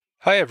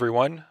Hi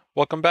everyone,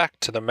 welcome back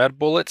to the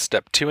MedBullet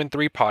Step 2 and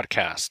 3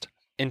 podcast.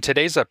 In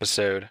today's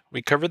episode,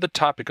 we cover the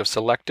topic of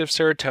selective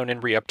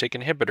serotonin reuptake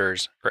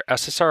inhibitors, or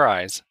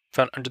SSRIs,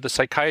 found under the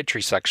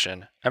Psychiatry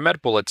section at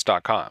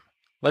medbullets.com.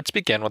 Let's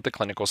begin with the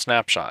clinical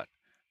snapshot.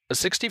 A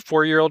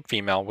 64-year-old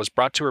female was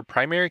brought to her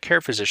primary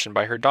care physician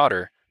by her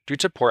daughter due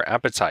to poor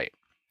appetite.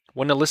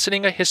 When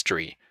eliciting a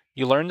history,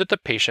 you learn that the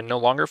patient no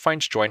longer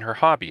finds joy in her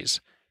hobbies,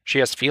 she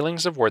has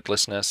feelings of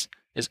worthlessness,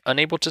 is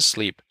unable to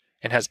sleep,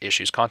 and has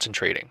issues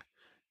concentrating.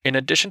 In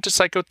addition to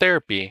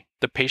psychotherapy,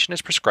 the patient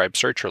is prescribed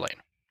sertraline.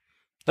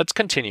 Let's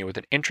continue with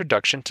an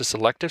introduction to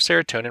selective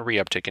serotonin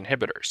reuptake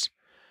inhibitors.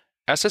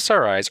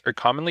 SSRIs are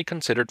commonly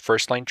considered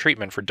first-line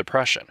treatment for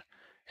depression,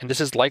 and this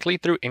is likely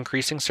through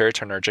increasing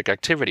serotonergic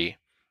activity,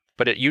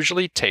 but it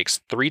usually takes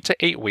 3 to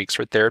 8 weeks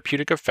for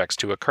therapeutic effects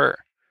to occur.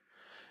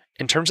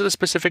 In terms of the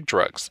specific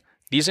drugs,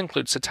 these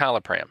include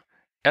citalopram,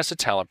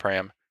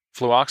 escitalopram,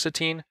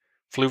 fluoxetine,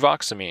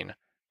 fluvoxamine,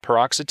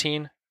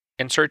 paroxetine,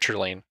 and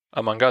sertraline,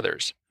 among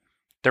others.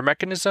 Their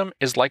mechanism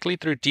is likely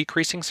through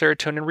decreasing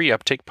serotonin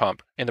reuptake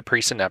pump in the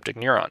presynaptic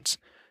neurons.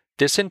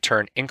 This in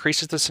turn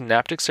increases the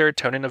synaptic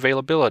serotonin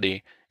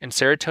availability and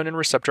serotonin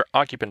receptor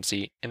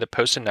occupancy in the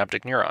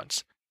postsynaptic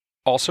neurons.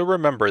 Also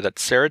remember that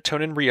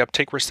serotonin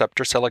reuptake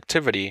receptor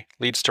selectivity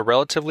leads to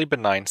relatively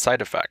benign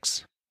side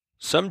effects.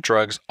 Some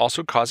drugs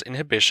also cause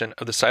inhibition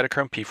of the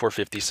cytochrome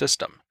P450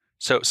 system,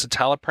 so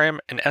citalopram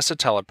and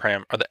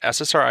escitalopram are the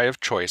SSRI of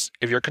choice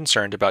if you're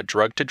concerned about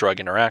drug-to-drug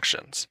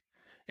interactions.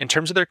 In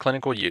terms of their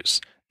clinical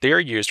use, they are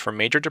used for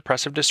major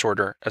depressive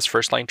disorder as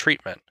first-line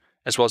treatment,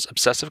 as well as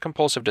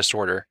obsessive-compulsive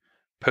disorder,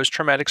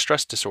 post-traumatic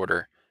stress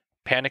disorder,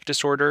 panic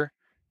disorder,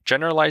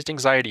 generalized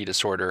anxiety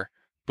disorder,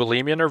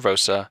 bulimia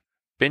nervosa,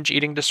 binge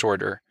eating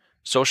disorder,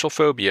 social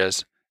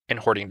phobias, and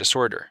hoarding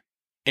disorder.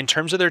 In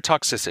terms of their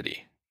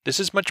toxicity, this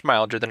is much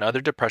milder than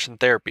other depression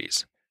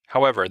therapies.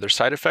 However, their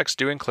side effects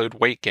do include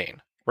weight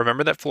gain.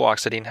 Remember that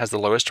fluoxetine has the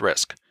lowest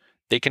risk.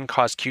 They can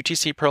cause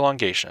QTc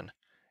prolongation,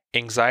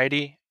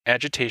 anxiety,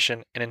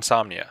 agitation, and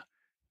insomnia,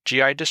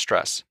 GI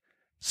distress,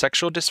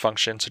 sexual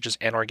dysfunction such as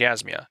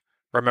anorgasmia.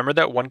 Remember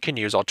that one can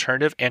use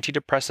alternative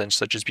antidepressants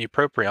such as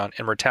bupropion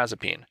and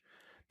mirtazapine.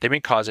 They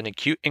may cause an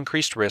acute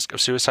increased risk of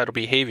suicidal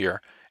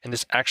behavior, and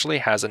this actually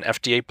has an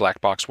FDA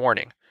black box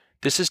warning.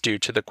 This is due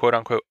to the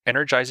quote-unquote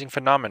energizing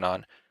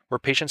phenomenon where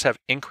patients have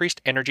increased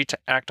energy to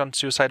act on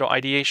suicidal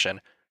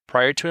ideation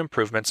prior to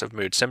improvements of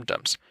mood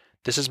symptoms.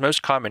 This is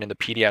most common in the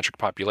pediatric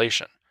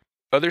population.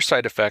 Other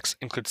side effects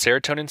include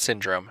serotonin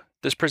syndrome.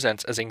 This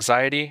presents as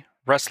anxiety,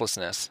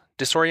 restlessness,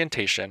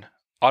 disorientation,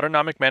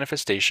 autonomic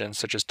manifestations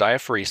such as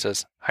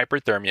diaphoresis,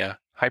 hyperthermia,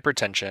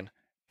 hypertension,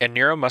 and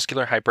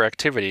neuromuscular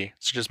hyperactivity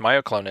such as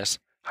myoclonus,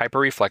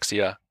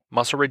 hyperreflexia,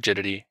 muscle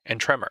rigidity,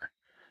 and tremor.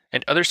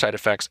 And other side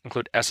effects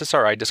include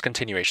SSRI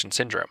discontinuation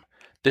syndrome.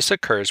 This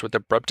occurs with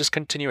abrupt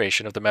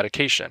discontinuation of the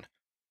medication.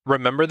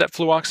 Remember that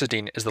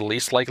fluoxetine is the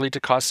least likely to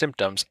cause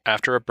symptoms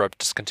after abrupt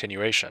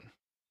discontinuation.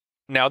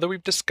 Now that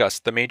we've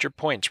discussed the major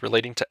points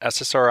relating to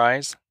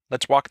SSRIs,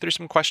 let's walk through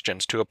some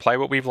questions to apply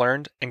what we've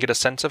learned and get a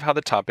sense of how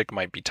the topic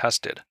might be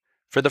tested.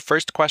 For the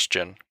first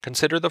question,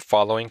 consider the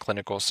following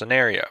clinical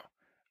scenario.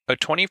 A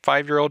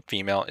 25-year-old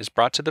female is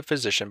brought to the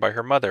physician by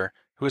her mother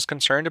who is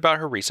concerned about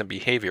her recent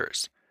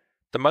behaviors.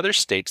 The mother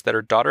states that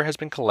her daughter has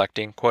been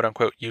collecting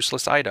quote-unquote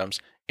useless items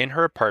in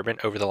her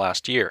apartment over the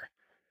last year.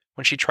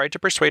 When she tried to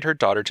persuade her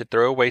daughter to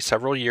throw away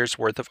several years'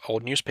 worth of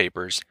old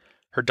newspapers,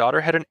 her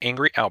daughter had an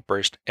angry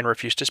outburst and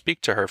refused to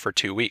speak to her for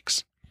 2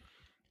 weeks.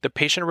 The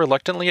patient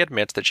reluctantly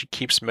admits that she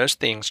keeps most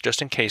things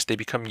just in case they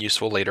become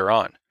useful later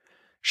on.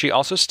 She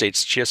also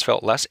states she has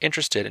felt less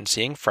interested in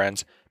seeing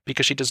friends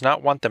because she does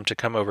not want them to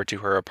come over to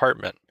her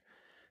apartment.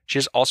 She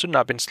has also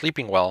not been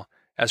sleeping well,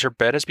 as her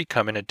bed has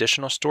become an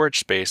additional storage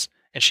space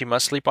and she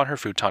must sleep on her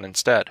futon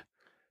instead.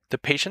 The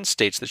patient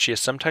states that she is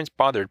sometimes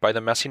bothered by the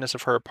messiness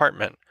of her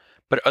apartment,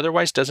 but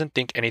otherwise doesn't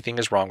think anything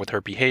is wrong with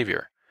her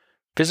behavior.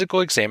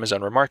 Physical exam is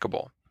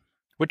unremarkable.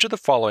 Which of the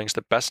following is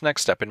the best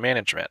next step in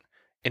management?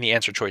 And the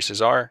answer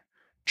choices are: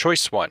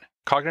 Choice 1,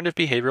 cognitive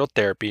behavioral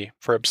therapy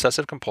for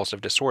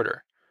obsessive-compulsive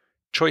disorder.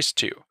 Choice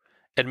 2,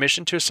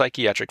 admission to a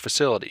psychiatric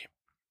facility.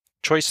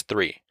 Choice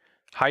 3,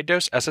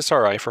 high-dose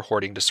SSRI for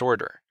hoarding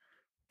disorder.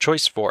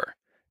 Choice 4,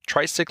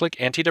 tricyclic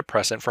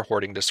antidepressant for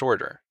hoarding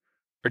disorder.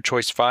 Or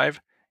choice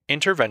 5,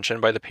 intervention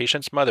by the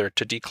patient's mother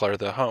to declutter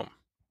the home.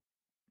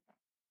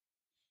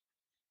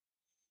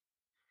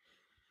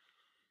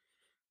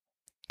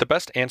 The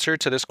best answer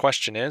to this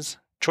question is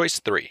choice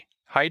 3,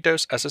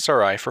 high-dose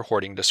SSRI for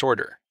hoarding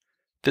disorder.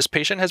 This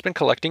patient has been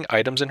collecting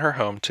items in her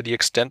home to the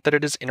extent that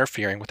it is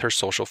interfering with her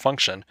social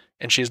function,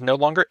 and she is no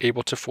longer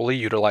able to fully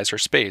utilize her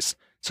space,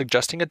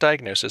 suggesting a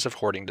diagnosis of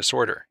hoarding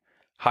disorder.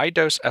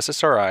 High-dose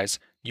SSRIs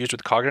used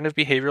with cognitive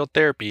behavioral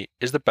therapy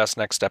is the best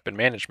next step in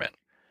management.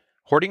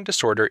 Hoarding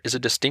disorder is a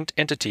distinct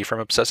entity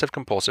from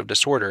obsessive-compulsive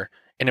disorder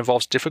and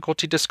involves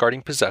difficulty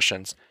discarding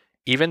possessions,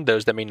 even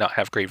those that may not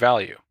have great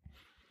value.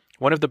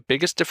 One of the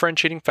biggest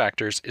differentiating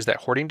factors is that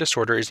hoarding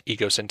disorder is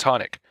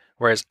egosyntonic,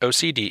 whereas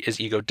OCD is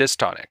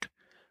ego-dystonic.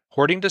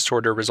 Hoarding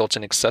disorder results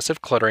in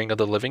excessive cluttering of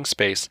the living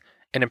space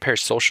and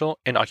impairs social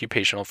and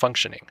occupational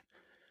functioning.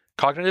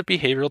 Cognitive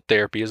behavioral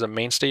therapy is a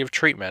mainstay of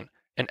treatment,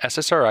 and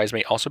SSRIs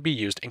may also be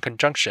used in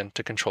conjunction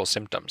to control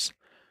symptoms.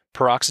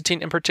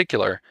 Paroxetine in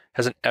particular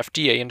has an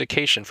FDA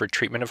indication for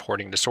treatment of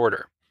hoarding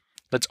disorder.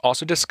 Let's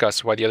also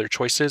discuss why the other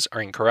choices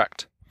are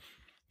incorrect.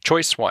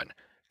 Choice 1.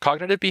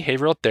 Cognitive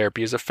behavioral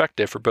therapy is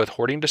effective for both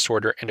hoarding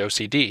disorder and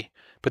OCD,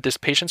 but this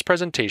patient's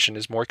presentation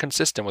is more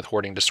consistent with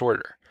hoarding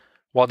disorder.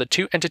 While the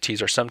two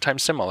entities are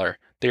sometimes similar,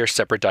 they are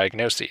separate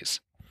diagnoses.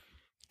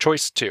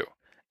 Choice 2.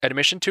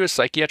 Admission to a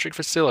psychiatric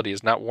facility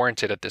is not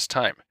warranted at this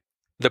time.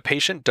 The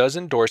patient does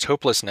endorse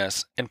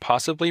hopelessness and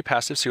possibly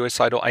passive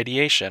suicidal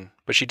ideation,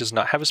 but she does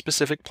not have a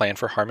specific plan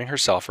for harming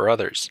herself or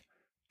others.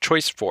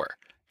 Choice 4.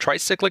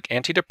 Tricyclic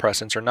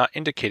antidepressants are not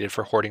indicated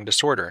for hoarding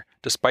disorder,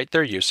 despite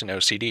their use in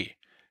OCD.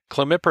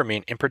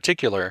 Clomipramine, in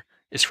particular,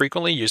 is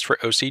frequently used for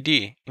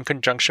OCD in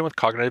conjunction with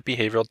cognitive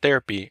behavioral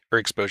therapy or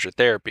exposure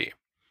therapy.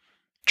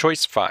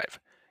 Choice 5.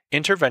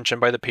 Intervention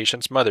by the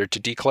patient's mother to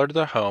declutter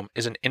the home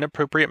is an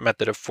inappropriate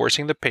method of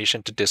forcing the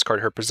patient to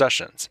discard her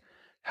possessions.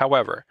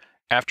 However,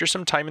 after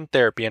some time in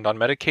therapy and on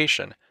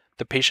medication,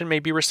 the patient may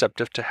be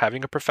receptive to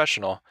having a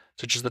professional,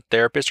 such as the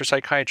therapist or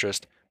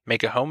psychiatrist,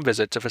 make a home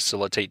visit to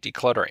facilitate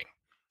decluttering.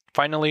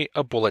 Finally,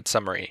 a bullet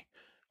summary.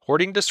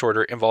 Hoarding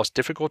disorder involves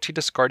difficulty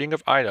discarding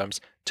of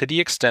items to the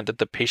extent that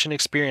the patient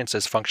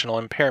experiences functional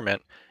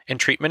impairment, and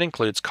treatment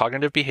includes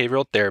cognitive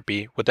behavioral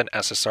therapy with an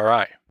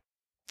SSRI.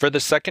 For the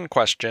second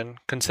question,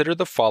 consider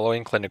the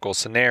following clinical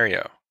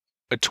scenario.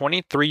 A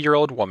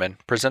 23-year-old woman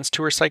presents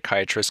to her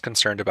psychiatrist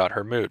concerned about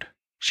her mood.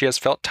 She has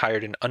felt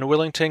tired and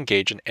unwilling to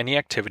engage in any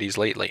activities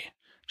lately.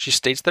 She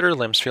states that her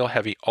limbs feel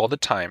heavy all the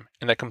time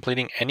and that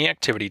completing any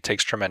activity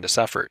takes tremendous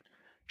effort.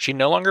 She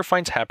no longer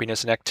finds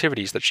happiness in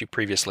activities that she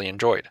previously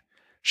enjoyed.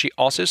 She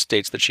also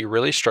states that she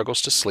really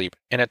struggles to sleep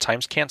and at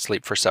times can't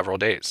sleep for several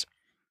days.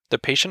 The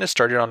patient is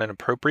started on an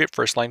appropriate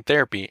first-line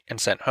therapy and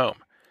sent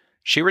home.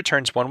 She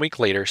returns 1 week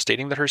later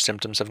stating that her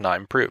symptoms have not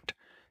improved.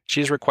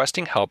 She is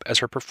requesting help as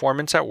her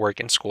performance at work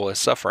and school is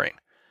suffering.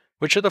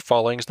 Which of the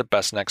following is the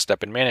best next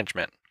step in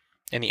management?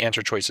 And the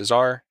answer choices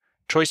are: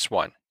 Choice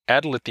 1.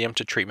 Add lithium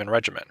to treatment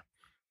regimen.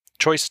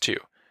 Choice 2.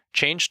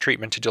 Change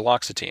treatment to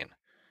duloxetine.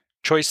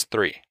 Choice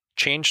 3.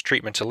 Change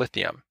treatment to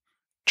lithium.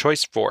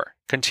 Choice 4.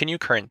 Continue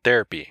current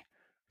therapy.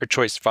 Or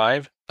Choice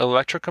 5.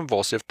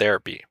 Electroconvulsive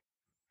therapy.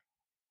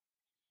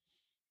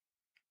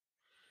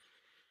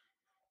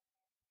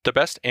 The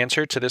best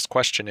answer to this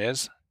question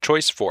is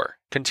Choice 4.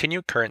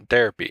 Continue current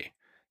therapy.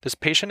 This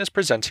patient is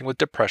presenting with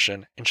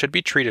depression and should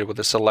be treated with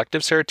a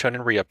selective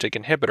serotonin reuptake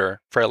inhibitor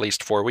for at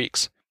least 4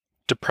 weeks.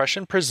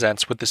 Depression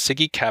presents with the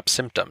SIGI-CAP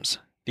symptoms.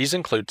 These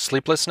include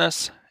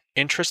sleeplessness,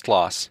 interest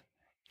loss,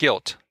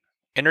 guilt,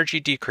 energy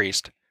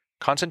decreased,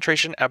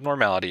 concentration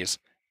abnormalities,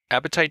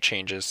 appetite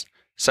changes,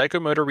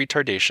 psychomotor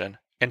retardation,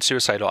 and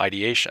suicidal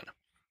ideation.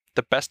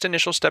 The best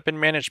initial step in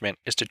management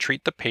is to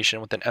treat the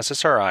patient with an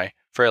SSRI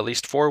for at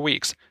least 4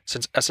 weeks,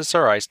 since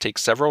SSRIs take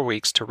several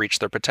weeks to reach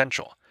their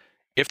potential.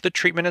 If the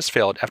treatment has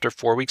failed after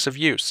 4 weeks of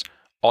use,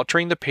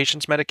 altering the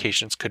patient's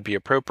medications could be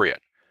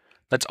appropriate.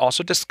 Let's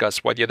also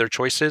discuss why the other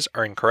choices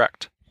are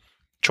incorrect.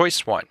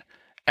 Choice 1.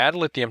 Add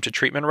lithium to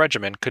treatment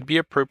regimen could be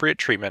appropriate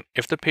treatment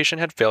if the patient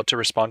had failed to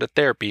respond to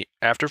therapy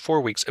after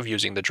 4 weeks of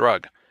using the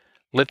drug.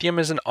 Lithium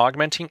is an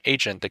augmenting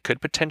agent that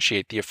could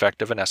potentiate the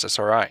effect of an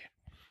SSRI.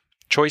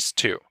 Choice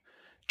 2.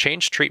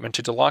 Change treatment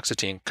to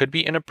duloxetine could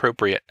be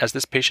inappropriate as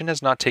this patient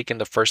has not taken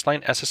the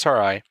first-line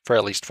SSRI for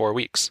at least 4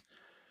 weeks.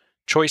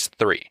 Choice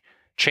 3.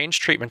 Change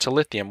treatment to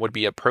lithium would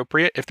be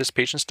appropriate if this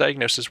patient's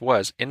diagnosis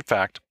was, in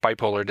fact,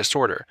 bipolar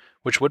disorder,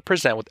 which would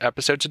present with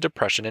episodes of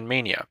depression and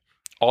mania.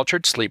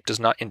 Altered sleep does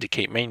not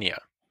indicate mania.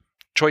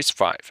 Choice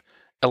 5.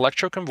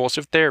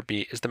 Electroconvulsive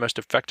therapy is the most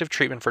effective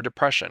treatment for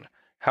depression.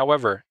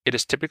 However, it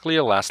is typically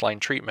a last-line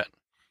treatment.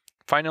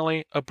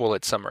 Finally, a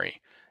bullet summary.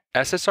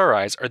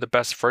 SSRIs are the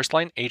best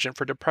first-line agent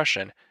for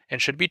depression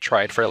and should be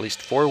tried for at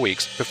least 4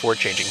 weeks before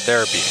changing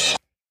therapy.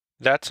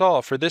 That's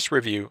all for this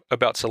review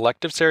about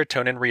selective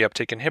serotonin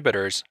reuptake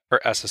inhibitors, or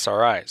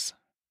SSRIs.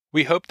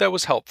 We hope that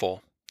was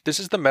helpful. This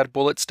is the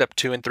MedBullets Step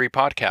 2 and 3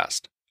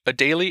 podcast, a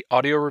daily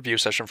audio review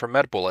session from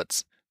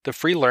MedBullets, the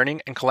free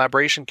learning and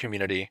collaboration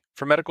community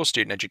for medical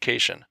student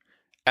education.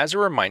 As a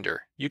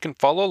reminder, you can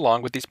follow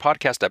along with these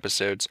podcast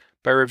episodes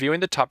by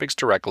reviewing the topics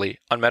directly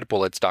on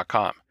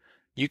medbullets.com.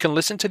 You can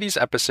listen to these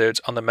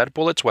episodes on the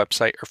MedBullets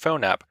website or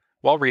phone app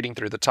while reading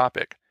through the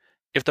topic.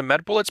 If the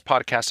MedBullets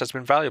podcast has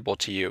been valuable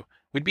to you,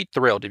 we'd be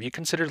thrilled if you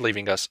considered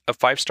leaving us a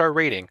 5-star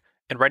rating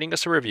and writing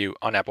us a review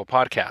on Apple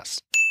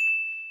Podcasts.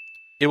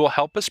 It will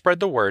help us spread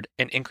the word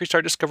and increase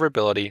our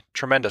discoverability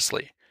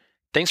tremendously.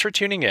 Thanks for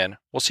tuning in.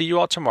 We'll see you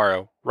all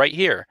tomorrow, right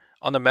here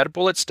on the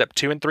MedBullets Step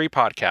 2 and 3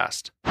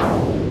 podcast.